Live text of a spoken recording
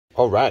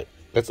All right,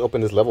 let's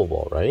open this level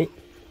ball, right?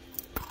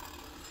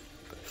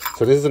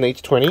 So this is an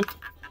H-20.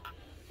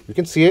 You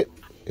can see it.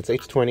 It's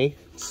H-20,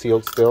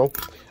 sealed still.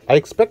 I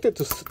expect it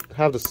to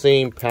have the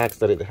same packs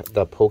that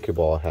that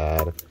Pokeball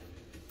had.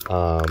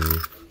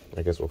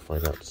 I guess we'll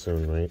find out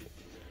soon, right?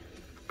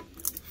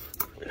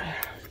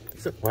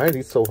 Why are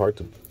these so hard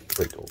to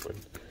break open?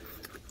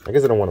 I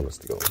guess I don't want them to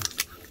steal them.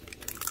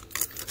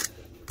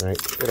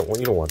 Right? You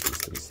don't want these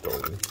to be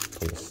stolen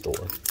from the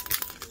store.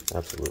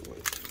 Absolutely.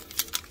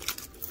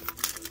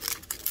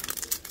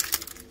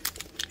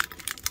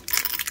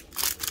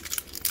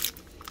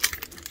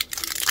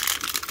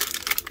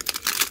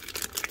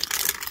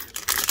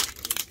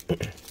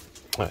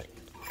 Alright.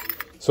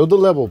 So the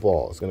level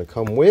ball is going to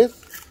come with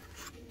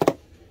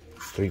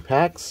 3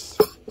 packs.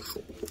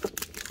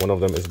 One of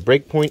them is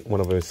Breakpoint,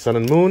 one of them is Sun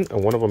and Moon,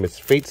 and one of them is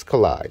Fates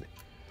Collide.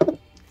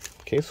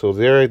 Okay, so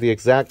they're the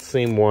exact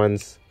same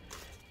ones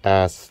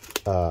as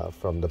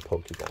from the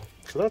Pokeball.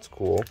 So that's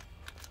cool.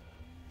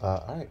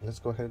 Alright, let's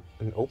go ahead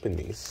and open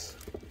these.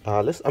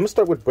 I'm going to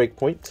start with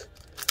Breakpoint.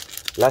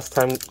 Last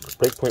time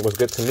Breakpoint was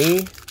good to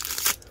me.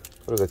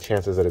 What are the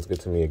chances that it's good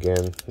to me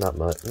again? Not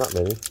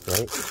many,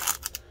 right?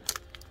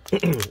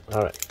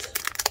 Alright.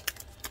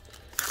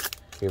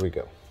 Here we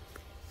go.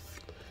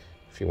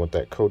 If you want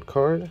that code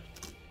card.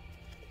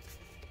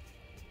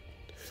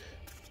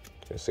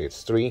 Let's say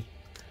it's 3.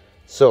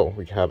 So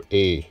we have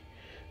a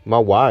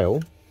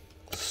Mawile,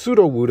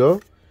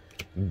 Sudowoodo,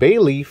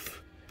 Bayleaf,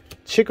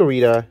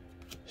 Chikorita,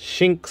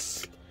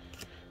 Shinx,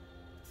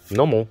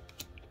 Nomal,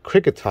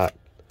 Kricketot,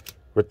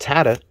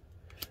 Rattata,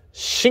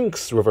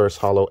 Shinx Reverse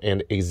Hollow,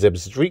 and a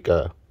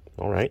Zebstrika.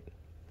 Alright.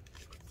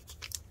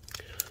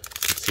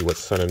 Let's see what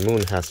Sun and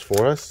Moon has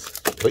for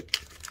us. Wait.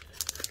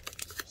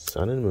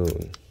 Sun and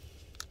Moon.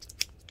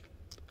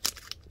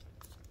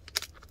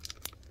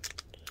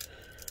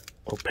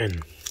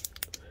 Open.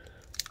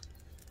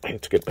 I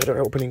need to get better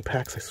at opening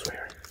packs, I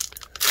swear.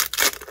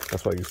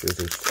 That's why I use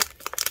scissors.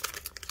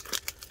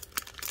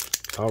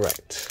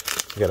 Alright.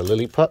 We got a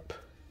Lillipup.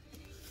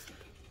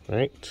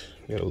 Right?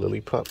 We got a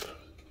Lillipup.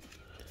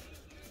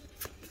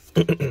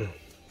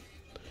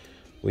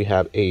 We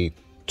have a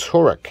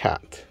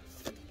Torracat.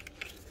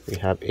 We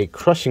have a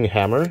Crushing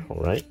Hammer.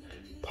 Alright.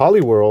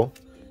 Poliwhirl.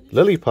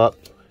 Lillipup.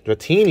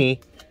 Dratini.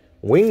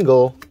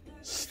 Wingull.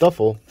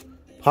 Stuffle.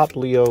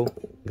 Poplio.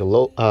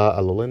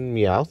 Alolan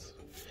Meowth.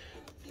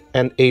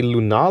 And a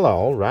Lunala.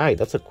 Alright,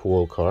 that's a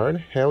cool card.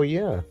 Hell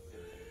yeah.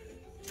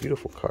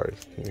 Beautiful card.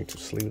 I need to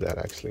sleeve that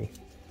actually.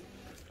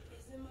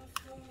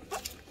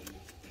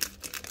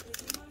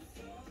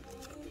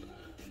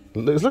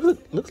 Looks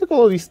like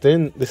all of these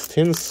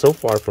tins so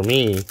far for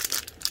me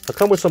have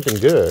come with something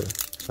good.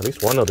 At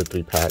least one of the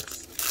 3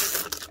 packs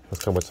has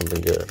come with something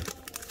good.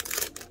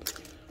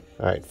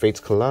 Alright, Fates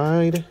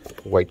Collide.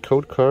 White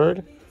code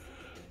card.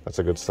 That's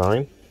a good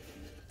sign.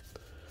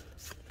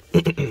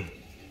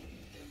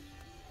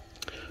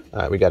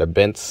 Alright, we got a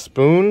Bent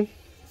Spoon,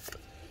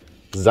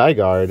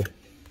 Zygarde,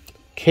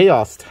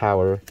 Chaos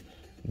Tower,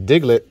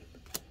 Diglett,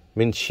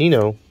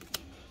 Minccino,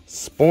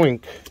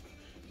 Spoink,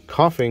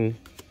 Coughing,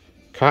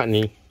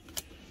 Cottony,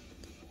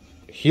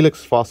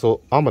 Helix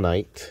Fossil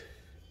Ammonite,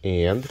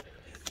 and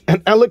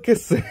an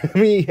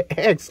Elikasami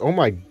X. Oh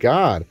my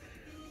god.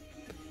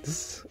 This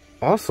is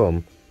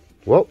awesome.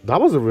 Well, that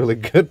was a really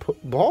good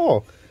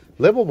ball.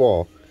 Level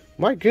ball.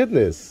 My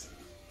goodness.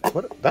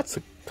 That's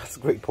a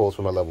great pulls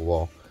from a level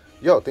ball.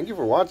 Yo, thank you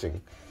for watching.